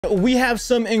We have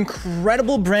some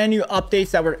incredible brand new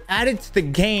updates that were added to the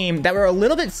game that were a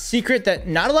little bit secret that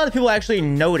not a lot of people actually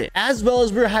noted, as well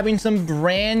as we're having some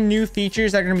brand new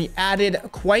features that are going to be added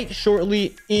quite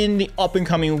shortly in the up and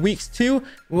coming weeks too,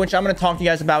 which I'm going to talk to you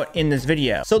guys about in this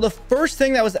video. So the first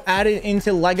thing that was added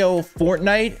into LEGO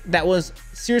Fortnite that was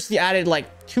seriously added like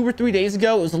 2 or 3 days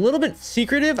ago, it was a little bit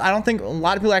secretive. I don't think a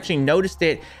lot of people actually noticed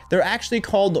it. They're actually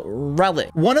called relic.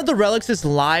 One of the relics is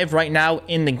live right now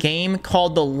in the game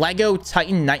called the LEGO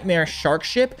Titan Nightmare Shark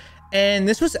Ship. And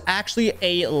this was actually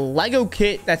a LEGO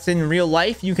kit that's in real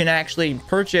life you can actually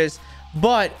purchase,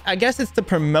 but I guess it's to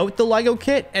promote the LEGO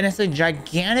kit. And it's a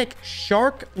gigantic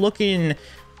shark looking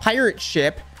pirate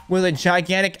ship with a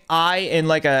gigantic eye and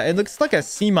like it looks like a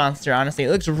sea monster. Honestly, it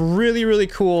looks really, really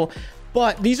cool.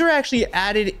 But these are actually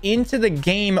added into the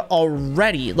game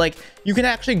already. Like, you can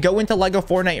actually go into LEGO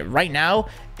Fortnite right now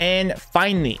and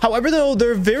find these. However, though,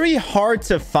 they're very hard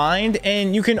to find,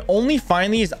 and you can only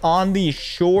find these on the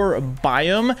shore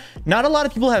biome. Not a lot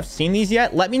of people have seen these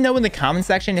yet. Let me know in the comment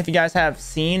section if you guys have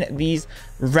seen these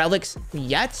relics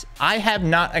yet. I have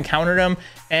not encountered them,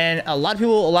 and a lot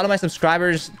of my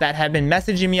subscribers that have been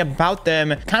messaging me about them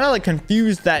kind of like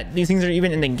confused that these things are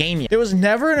even in the game yet. There was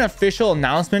never an official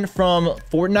announcement from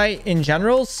Fortnite in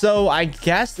general, so I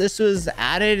guess this was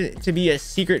added to be a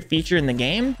secret feature in the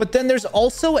game. But then there's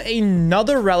also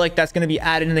another relic that's going to be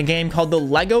added in the game called the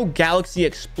LEGO Galaxy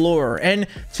Explorer, and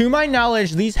to my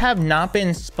knowledge these have not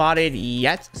been spotted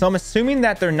yet, so I'm assuming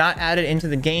that they're not added into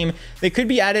the game. They could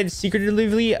be added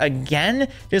secretively again,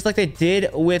 just like they did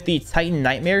with the Titan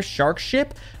Nightmare Shark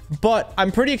Ship. But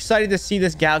I'm pretty excited to see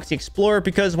this Galaxy Explorer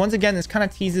because once again, this kind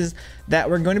of teases that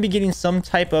we're going to be getting some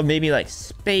type of maybe like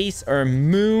space or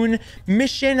moon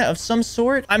mission of some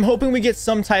sort. I'm hoping we get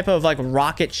some type of like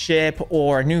rocket ship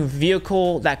or new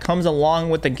vehicle that comes along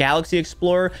with the Galaxy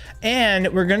Explorer. And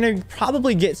we're going to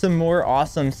probably get some more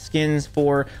awesome skins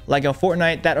for LEGO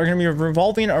Fortnite that are going to be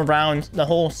revolving around the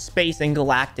whole space and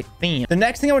galactic theme. The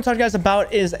next thing I want to talk to you guys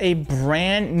about is a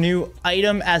brand new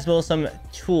item as well as some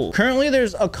tools. Currently,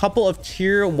 there's a couple of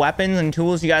tier weapons and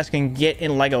tools you guys can get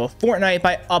in LEGO Fortnite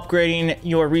by upgrading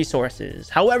your resources.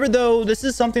 However, though, this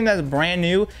is something that's brand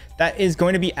new that is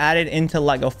going to be added into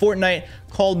LEGO Fortnite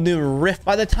called the Rift.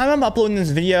 By the time I'm uploading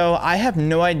this video, I have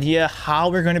no idea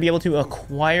how we're going to be able to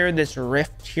acquire this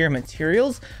Rift tier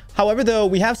materials. However, though,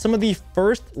 we have some of the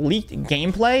first leaked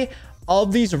gameplay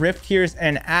of these Rift tiers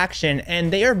in action,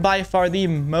 and they are by far the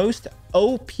most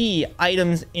OP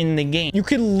items in the game. You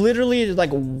could literally like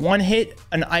one hit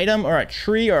an item or a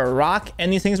tree or a rock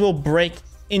and these things will break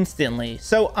instantly.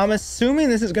 So I'm assuming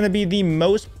this is going to be the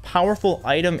most powerful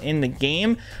item in the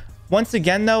game. Once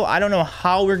again, though, I don't know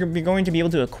how we're going to be able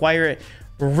to acquire it.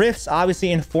 Rifts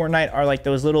obviously in Fortnite are like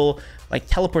those little like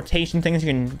teleportation things you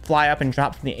can fly up and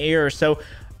drop from the air. So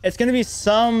it's going to be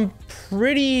some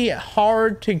pretty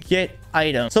hard to get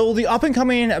items. So the up and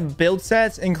coming build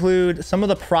sets include some of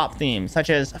the prop themes such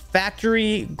as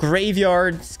factory,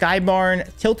 graveyard, sky barn,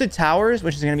 tilted towers,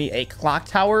 which is going to be a clock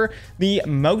tower, the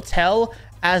motel,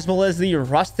 as well as the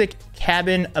rustic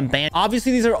cabin abandoned.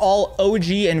 Obviously, these are all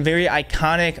OG and very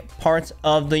iconic parts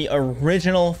of the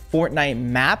original Fortnite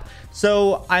map.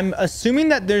 So I'm assuming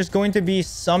that there's going to be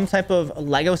some type of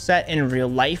Lego set in real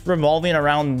life revolving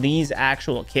around these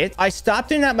actual kits. I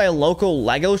stopped in at my local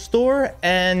Lego store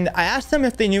and I asked them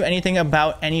if they knew anything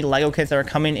about any Lego kits that are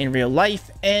coming in real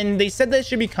life, and they said that it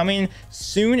should be coming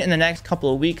soon in the next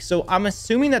couple of weeks. So I'm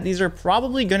assuming that these are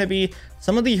probably going to be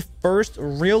some of the first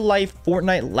real life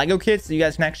Fortnite Lego kits that you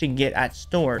guys can actually get at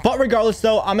store. But regardless,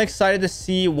 though, I'm excited to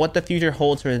see what the future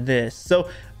holds for this. So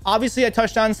obviously I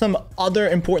touched on some other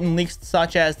important leaks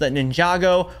such as the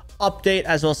Ninjago update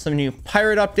as well as some new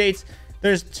pirate updates.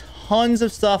 There's tons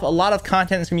of stuff, a lot of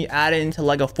content that's gonna be added into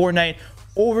LEGO Fortnite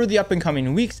over the up and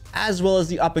coming weeks as well as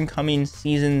the up and coming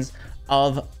seasons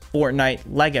of Fortnite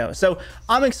Lego. So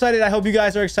I'm excited. I hope you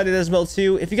guys are excited as well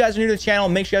too. If you guys are new to the channel,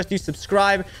 make sure you guys do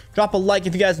subscribe, drop a like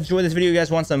if you guys enjoyed this video, you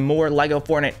guys want some more Lego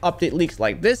Fortnite update leaks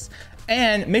like this,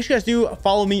 and make sure you guys do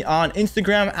follow me on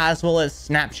Instagram as well as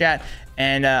Snapchat,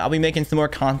 and I'll be making some more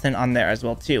content on there as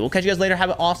well too. We'll catch you guys later. Have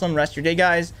an awesome rest of your day,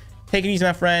 guys. Take it easy,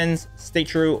 my friends. Stay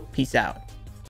true. Peace out.